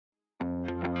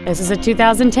This is a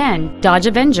 2010 Dodge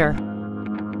Avenger.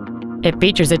 It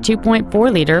features a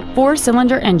 2.4-liter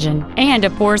four-cylinder engine and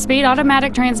a 4-speed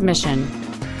automatic transmission.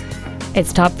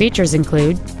 Its top features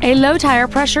include a low tire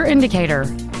pressure indicator,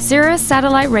 Sirius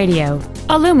satellite radio,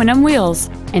 aluminum wheels,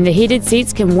 and the heated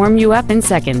seats can warm you up in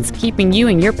seconds, keeping you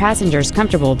and your passengers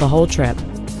comfortable the whole trip.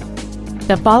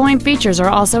 The following features are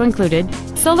also included: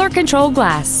 solar control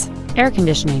glass, air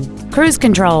conditioning, cruise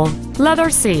control, leather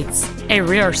seats, a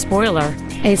rear spoiler,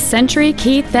 a Sentry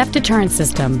key theft deterrent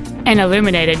system, an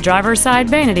illuminated driver's side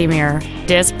vanity mirror,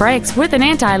 disc brakes with an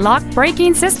anti-lock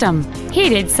braking system,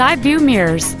 heated side view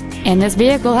mirrors, and this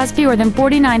vehicle has fewer than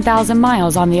 49,000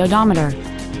 miles on the odometer.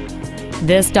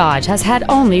 This Dodge has had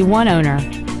only one owner,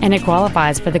 and it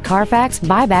qualifies for the Carfax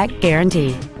buyback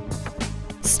guarantee.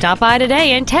 Stop by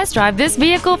today and test drive this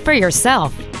vehicle for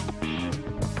yourself.